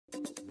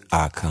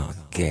I can't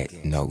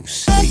get no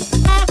sleep.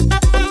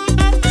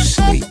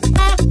 Sleep.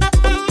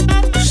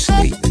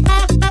 Sleep.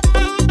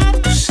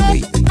 Sleep.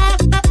 Sleep.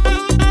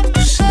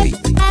 Sleep.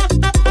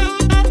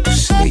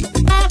 Sleep.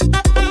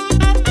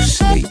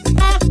 Sleep.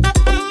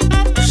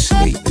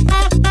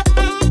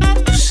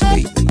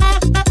 Sleep. Sleep.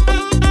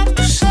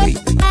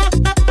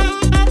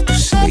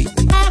 Sleep.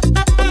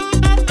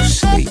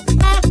 Sleep.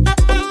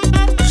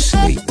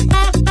 Sleep.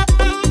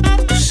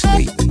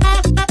 Sleep.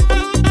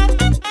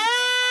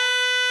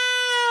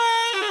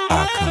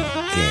 I can't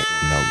get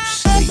no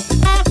sleep.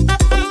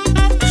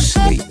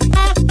 Sleep.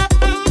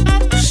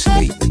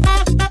 Sleep.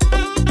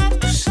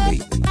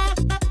 Sleep.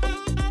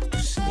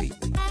 Sleep.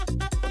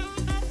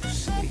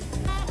 Sleep.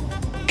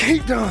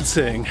 Keep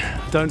dancing.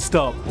 Don't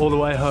stop all the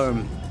way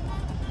home.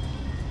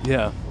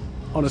 Yeah.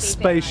 On a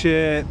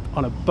spaceship,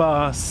 on a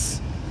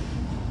bus,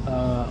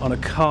 on a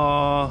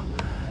car,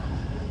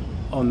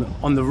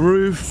 on the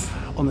roof,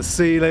 on the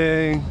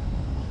ceiling,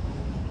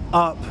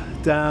 up,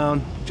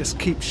 down, just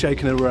keep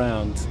shaking it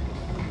around.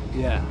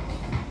 Yeah.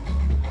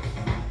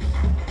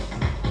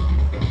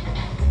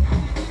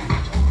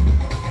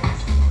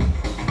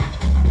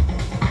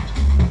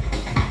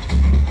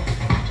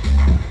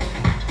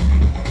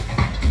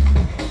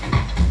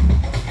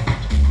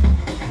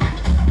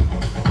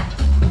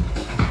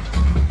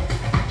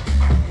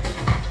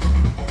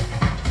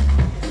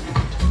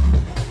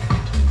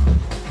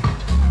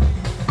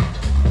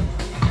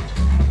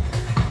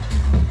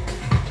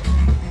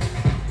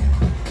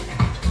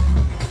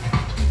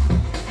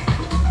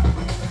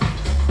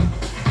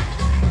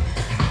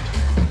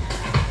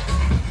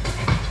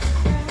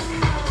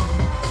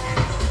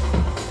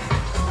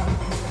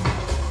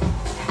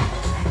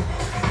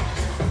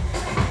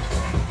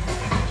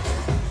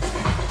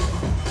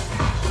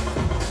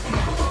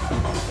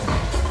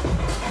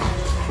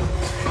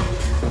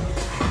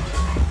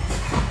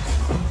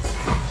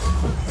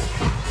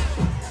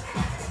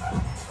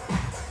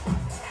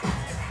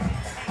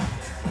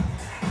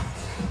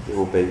 It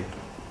will be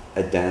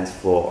a dance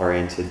floor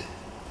oriented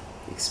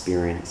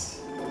experience.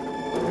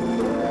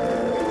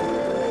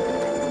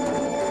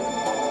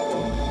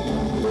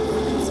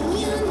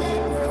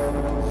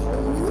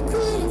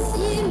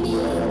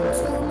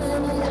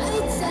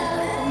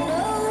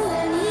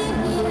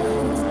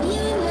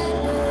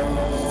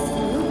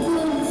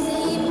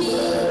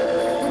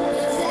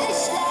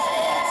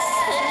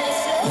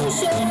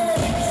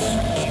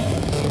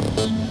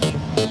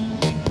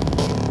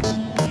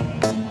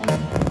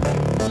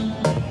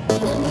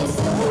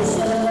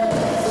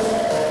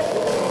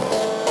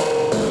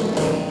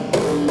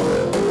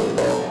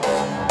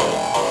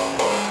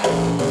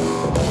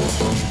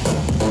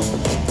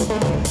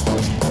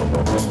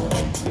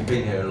 We've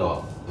been here a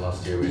lot.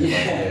 Last year we were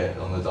here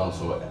on the dance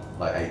floor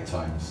like 8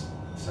 times,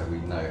 so we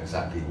know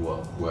exactly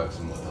what works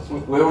and what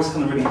doesn't. We're always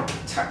kind of really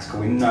tactical.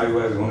 We know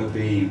where we want to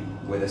be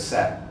with a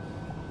set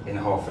in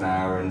half an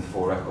hour and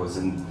 4 records,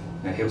 and you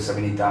know, he'll say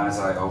we need that. It's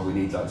like, oh, we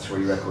need like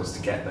 3 records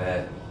to get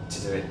there,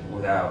 to do it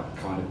without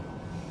kind of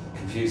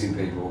confusing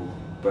people.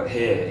 But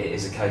here it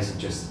is a case of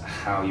just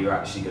how you're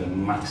actually going to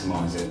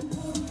maximise it.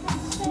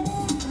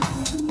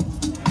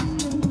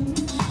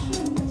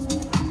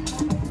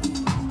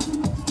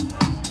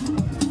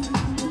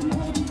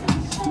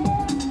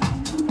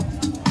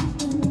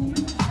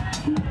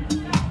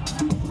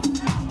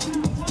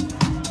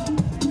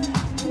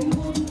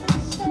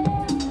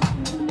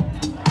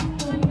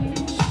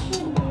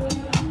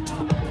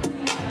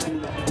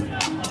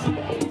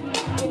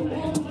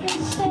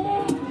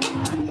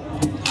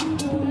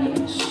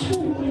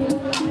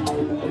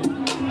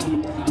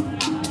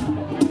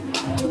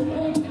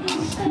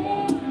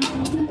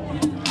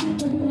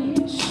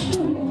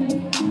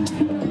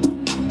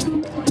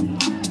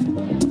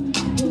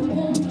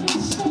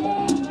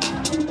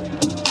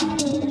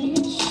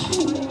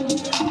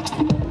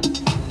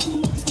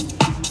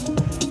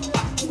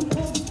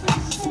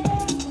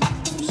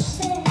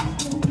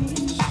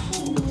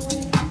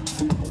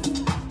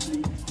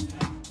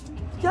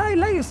 Yeah, I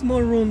like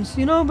small rooms,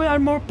 you know, they are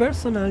more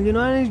personal, you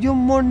know, and you're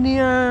more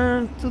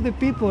near to the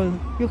people.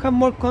 You have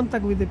more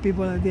contact with the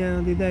people at the end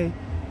of the day.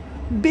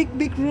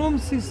 Big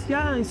rooms is,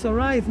 yeah, it's all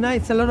right, it's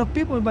nice, a lot of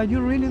people, but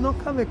you really don't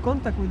have a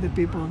contact with the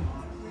people.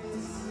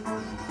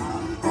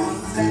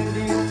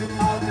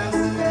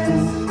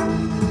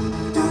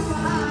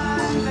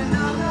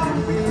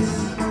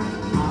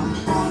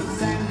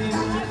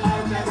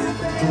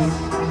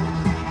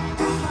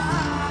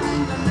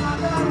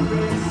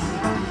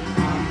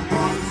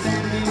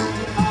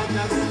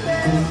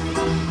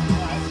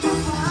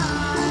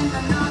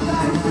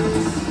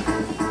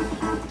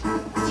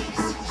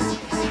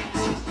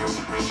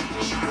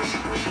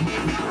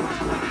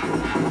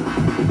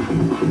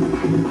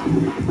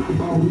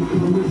 All we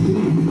come to see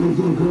is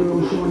a girl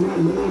showing that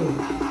love.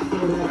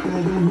 Throw that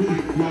thing on me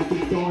like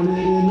it's throwing it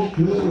in the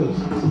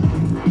club.